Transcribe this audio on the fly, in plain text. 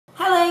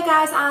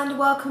Hello guys and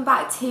welcome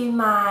back to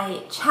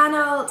my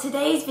channel.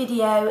 Today's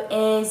video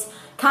is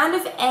kind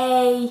of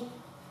a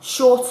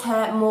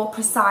shorter, more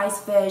precise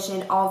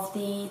version of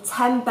the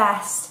 10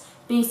 best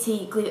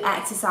booty glute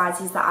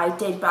exercises that I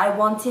did, but I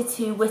wanted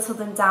to whittle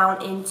them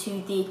down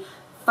into the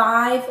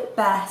 5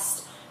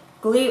 best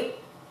glute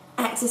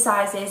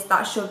exercises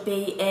that should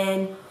be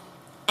in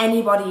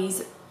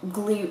anybody's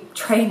glute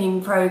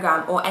training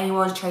program or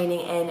anyone's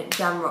training in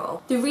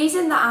general. The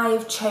reason that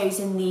I've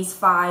chosen these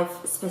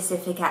 5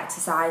 specific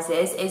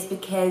exercises is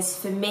because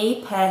for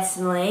me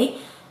personally,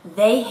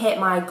 they hit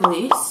my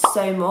glutes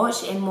so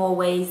much in more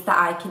ways that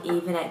I can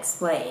even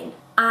explain.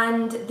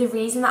 And the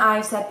reason that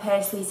I've said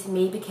personally to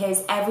me,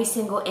 because every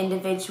single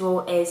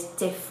individual is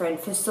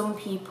different. For some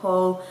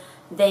people,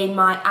 they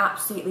might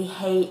absolutely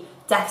hate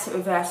deficit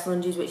reversal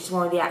lunges, which is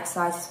one of the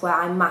exercises where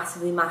I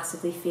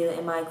massively feel it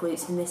in my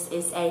glutes, and this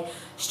is a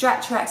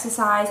stretcher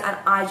exercise and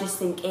I just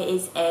think it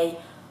is a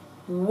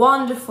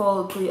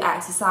wonderful glute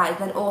exercise.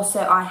 Then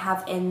also I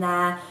have in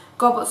there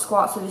goblet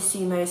squats with a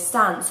sumo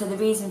stance. So the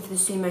reason for the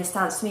sumo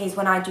stance to me is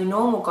when I do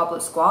normal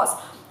goblet squats,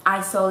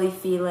 I solely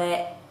feel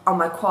it on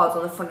my quads,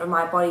 on the front of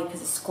my body,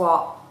 because a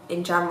squat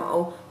in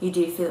general, you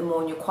do feel it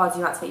more in your quads,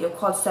 you activate your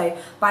quads. So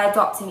by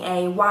adopting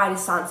a wider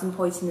stance and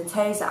pointing the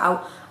toes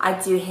out, I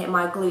do hit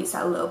my glutes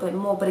a little bit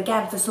more. But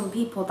again, for some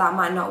people that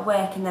might not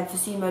work, and then for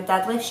sumo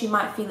deadlifts, you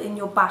might feel it in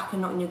your back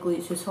and not in your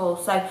glutes at all.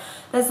 So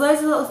there's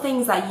loads of little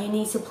things that you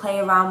need to play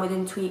around with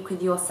and tweak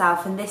with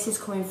yourself, and this is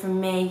coming from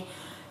me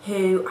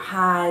who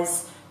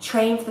has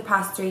trained for the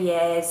past 3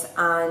 years,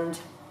 and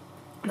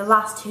the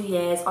last 2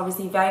 years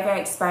obviously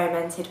very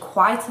experimented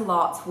quite a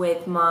lot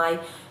with my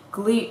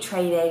glute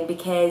training,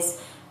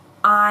 because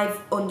I've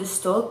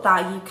understood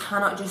that you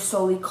cannot just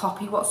solely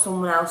copy what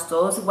someone else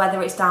does, whether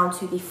it's down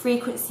to the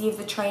frequency of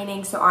the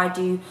training. So I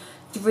do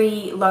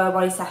 3 lower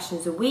body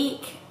sessions a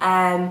week.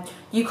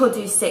 You could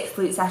do 6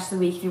 glute sessions a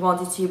week if you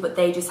wanted to, but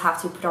they just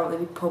have to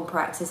predominantly be pumper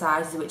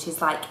exercises, which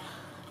is like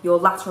your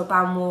lateral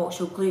band walks,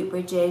 your glute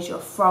bridges, your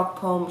frog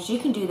pumps. You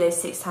can do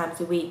those 6 times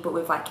a week, but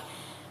with like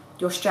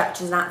your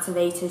stretchers and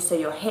activators, so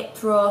your hip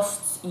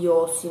thrusts,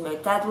 your sumo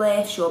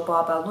deadlifts, your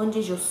barbell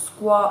lunges, your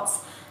squats,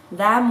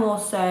 they're more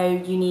so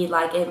you need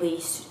like at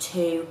least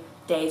 2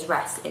 days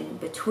rest in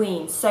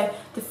between. So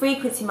the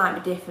frequency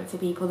might be different for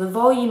people, the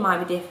volume might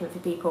be different for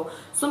people.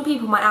 Some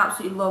people might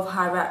absolutely love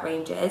high rep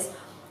ranges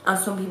and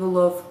some people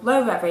love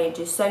low rep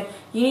ranges. So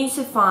you need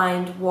to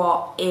find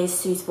what is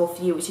suitable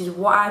for you, which is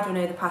what I've done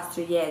over the past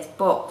 3 years.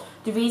 But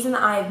the reason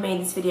that I've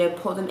made this video and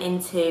put them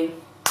into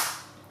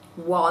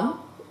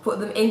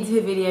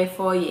a video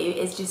for you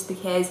is just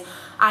because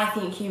I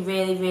think you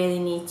really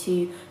need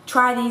to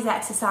try these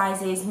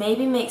exercises,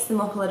 maybe mix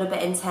them up a little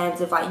bit in terms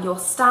of like your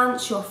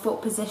stance, your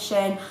foot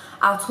position.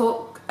 I'll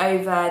talk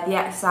over the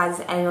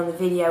exercises at the end on the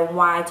video and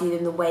why I do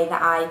them the way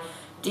that I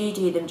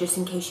do them, just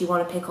in case you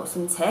want to pick up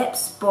some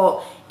tips.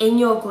 But in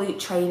your glute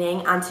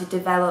training and to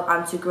develop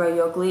and to grow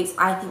your glutes,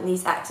 I think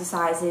these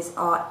exercises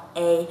are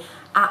a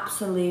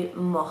absolute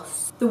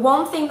must. The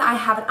one thing that I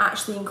haven't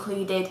actually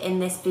included in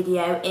this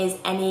video is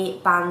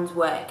any band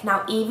work.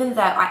 Now, even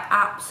though I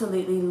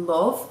absolutely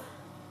love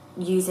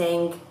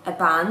using a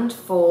band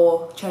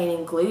for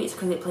training glutes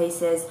because it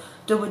places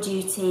double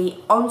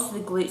duty onto the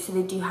glutes, so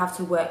they do have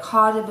to work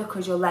harder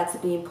because your legs are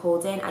being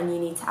pulled in and you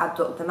need to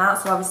abduct them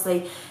out. So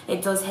obviously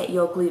it does hit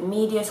your glute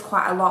medius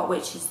quite a lot,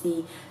 which is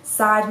the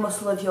side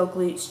muscle of your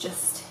glutes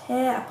just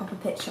here. I'll pop a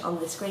picture on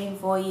the screen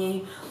for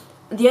you.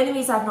 The only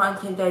reason I've not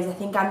included those, I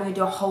think I'm going to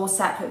do a whole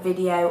separate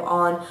video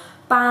on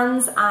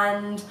bands,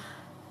 and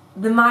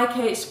the My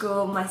Coach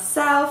School,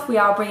 myself, we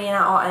are bringing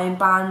out our own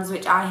bands,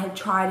 which I have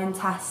tried and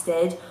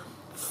tested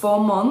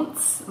for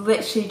months,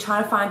 literally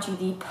trying to find you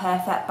the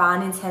perfect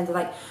band in terms of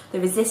like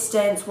the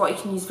resistance, what you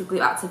can use for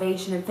glute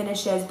activation and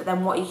finishes, but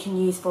then what you can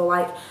use for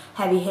like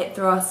heavy hip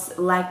thrusts,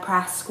 leg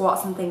press,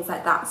 squats and things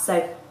like that.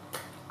 So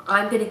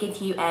I'm going to give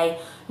you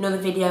another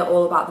video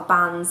all about the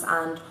bands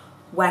and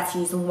where to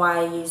use them, why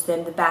I use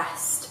them, the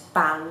best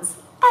bands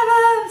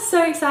ever.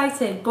 So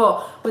excited.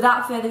 But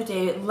without further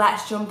ado,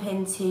 let's jump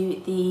into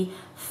the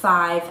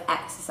 5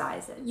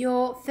 exercises.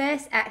 Your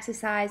first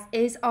exercise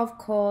is of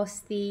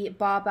course the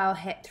barbell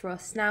hip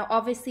thrust. Now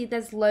obviously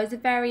there's loads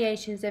of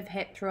variations of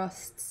hip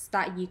thrusts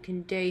that you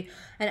can do,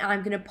 and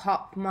I'm going to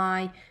pop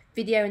my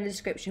video in the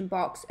description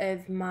box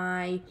of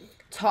my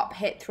top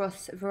hip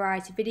thrust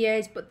variety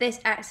videos, but this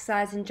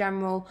exercise in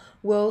general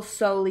will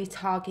solely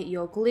target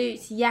your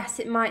glutes. Yes,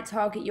 it might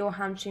target your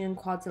hamstring and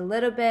quads a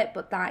little bit,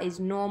 but that is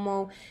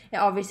normal. It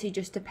obviously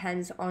just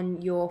depends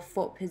on your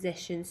foot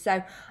position.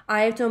 So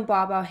I have done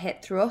barbell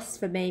hip thrusts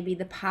for maybe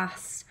the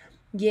past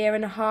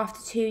 1.5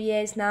 to 2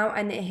 years now,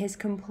 and it has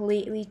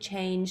completely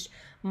changed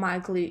my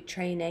glute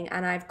training,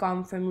 and I've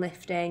gone from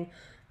lifting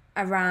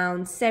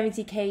around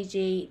 70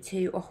 kg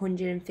to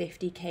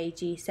 150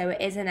 kg. So it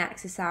is an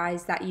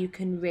exercise that you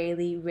can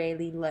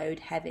really load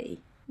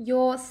heavy.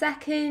 Your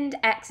second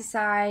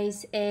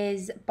exercise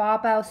is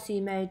barbell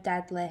sumo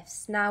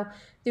deadlifts. Now,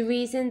 the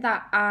reason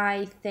that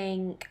I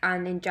think,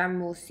 and in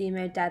general,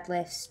 sumo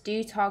deadlifts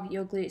do target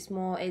your glutes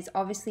more is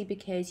obviously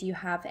because you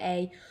have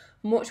a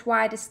much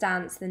wider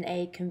stance than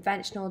a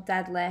conventional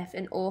deadlift,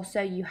 and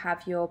also you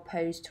have your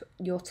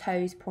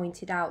toes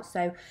pointed out.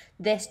 So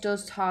this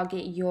does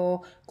target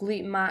your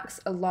glute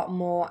max a lot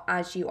more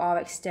as you are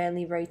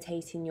externally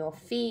rotating your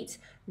feet,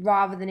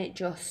 rather than it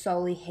just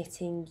solely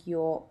hitting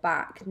your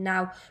back.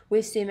 Now,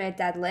 with sumo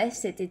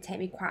deadlifts, it did take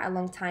me quite a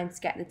long time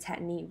to get the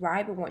technique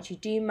right, but once you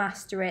do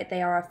master it,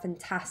 they are a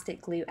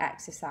fantastic glute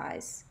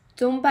exercise.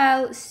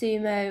 Dumbbell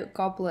sumo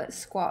goblet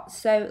squats.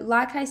 So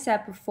like I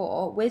said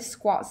before, with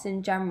squats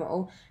in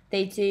general,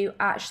 they do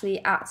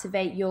actually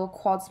activate your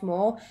quads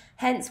more,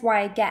 hence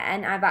why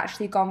again I've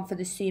actually gone for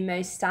the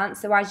sumo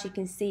stance. So as you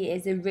can see,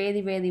 it is a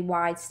really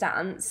wide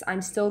stance.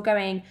 I'm still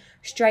going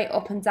straight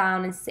up and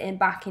down and sitting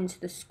back into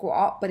the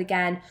squat, but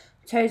again,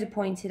 toes are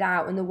pointed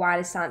out, and the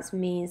wider stance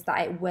means that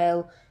it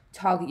will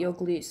target your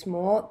glutes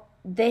more.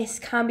 This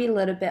can be a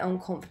little bit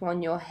uncomfortable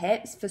on your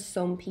hips for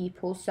some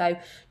people, so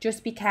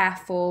just be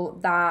careful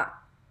that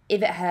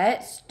if it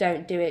hurts,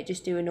 don't do it,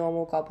 just do a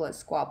normal goblet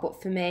squat.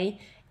 But for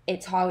me, it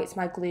targets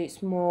my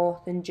glutes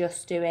more than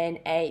just doing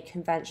a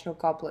conventional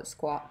goblet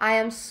squat. I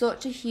am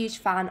such a huge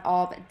fan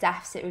of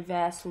deficit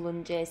reversal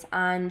lunges,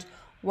 and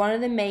one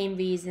of the main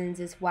reasons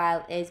as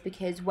well is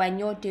because when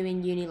you're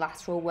doing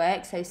unilateral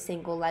work, so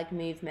single leg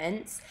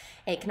movements,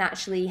 it can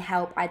actually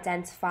help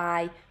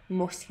identify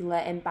muscular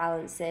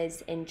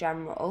imbalances in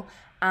general.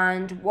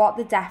 And what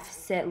the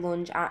deficit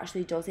lunge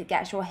actually does, it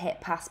gets your hip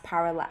past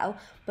parallel,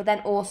 but then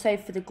also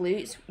for the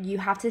glutes, you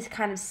have to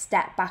kind of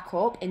step back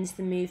up into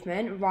the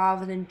movement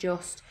rather than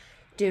just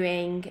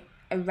doing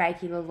a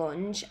regular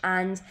lunge,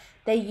 and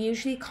they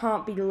usually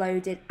can't be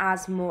loaded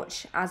as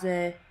much as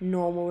a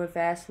normal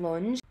reverse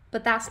lunge.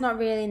 But that's not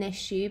really an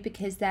issue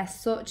because they're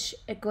such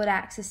a good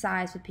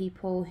exercise for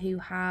people who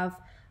have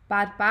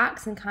bad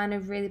backs and kind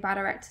of really bad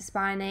erector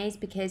spinae,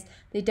 because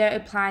they don't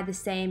apply the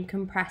same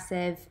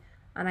compressive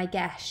and I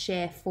guess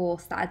sheer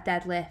force that a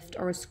deadlift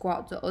or a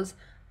squat does,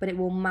 but it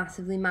will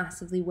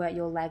massively work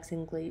your legs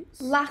and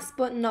glutes. Last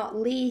but not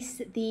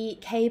least, the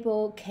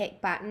cable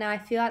kickback. Now, I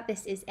feel like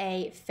this is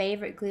a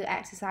favorite glute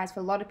exercise for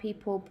a lot of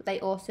people, but they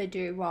also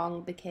do it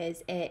wrong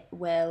because it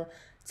will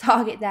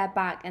target their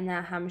back and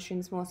their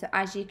hamstrings more. So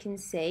as you can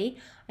see,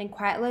 I'm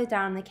quite low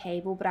down on the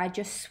cable, but I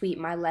just sweep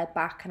my leg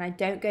back and I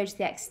don't go to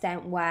the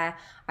extent where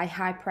I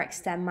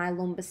hyperextend my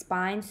lumbar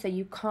spine. So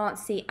you can't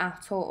see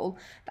at all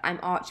that I'm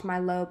arching my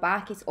lower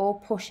back. It's all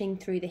pushing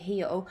through the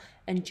heel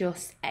and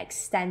just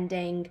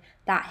extending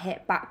that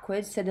hip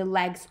backwards, so the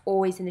leg's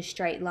always in a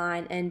straight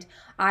line. And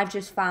I've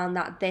just found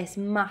that this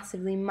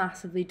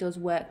massively does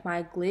work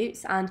my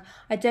glutes, and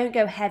I don't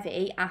go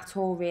heavy at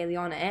all really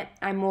on it.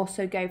 I'm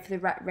also go for the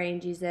rep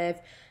ranges of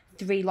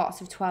 3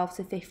 lots of 12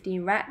 to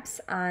 15 reps,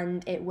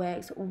 and it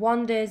works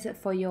wonders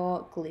for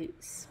your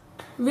glutes.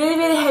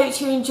 Really hope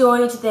you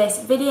enjoyed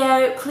this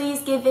video.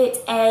 Please give it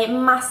a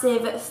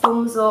massive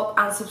thumbs up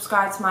and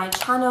subscribe to my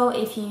channel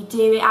if you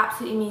do. It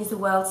absolutely means the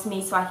world to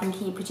me, so I can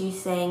keep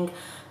producing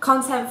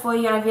content for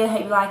you, and I really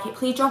hope you like it.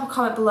 Please drop a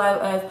comment below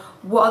of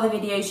what other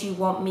videos you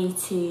want me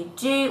to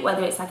do,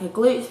 whether it's like a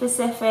glute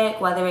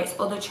specific, whether it's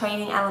other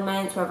training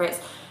elements, whether it's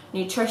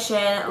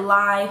nutrition,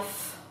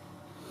 life,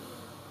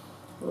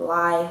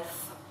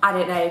 I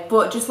don't know,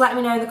 but just let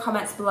me know in the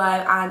comments below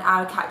and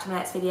I'll catch you in the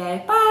next video.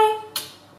 Bye!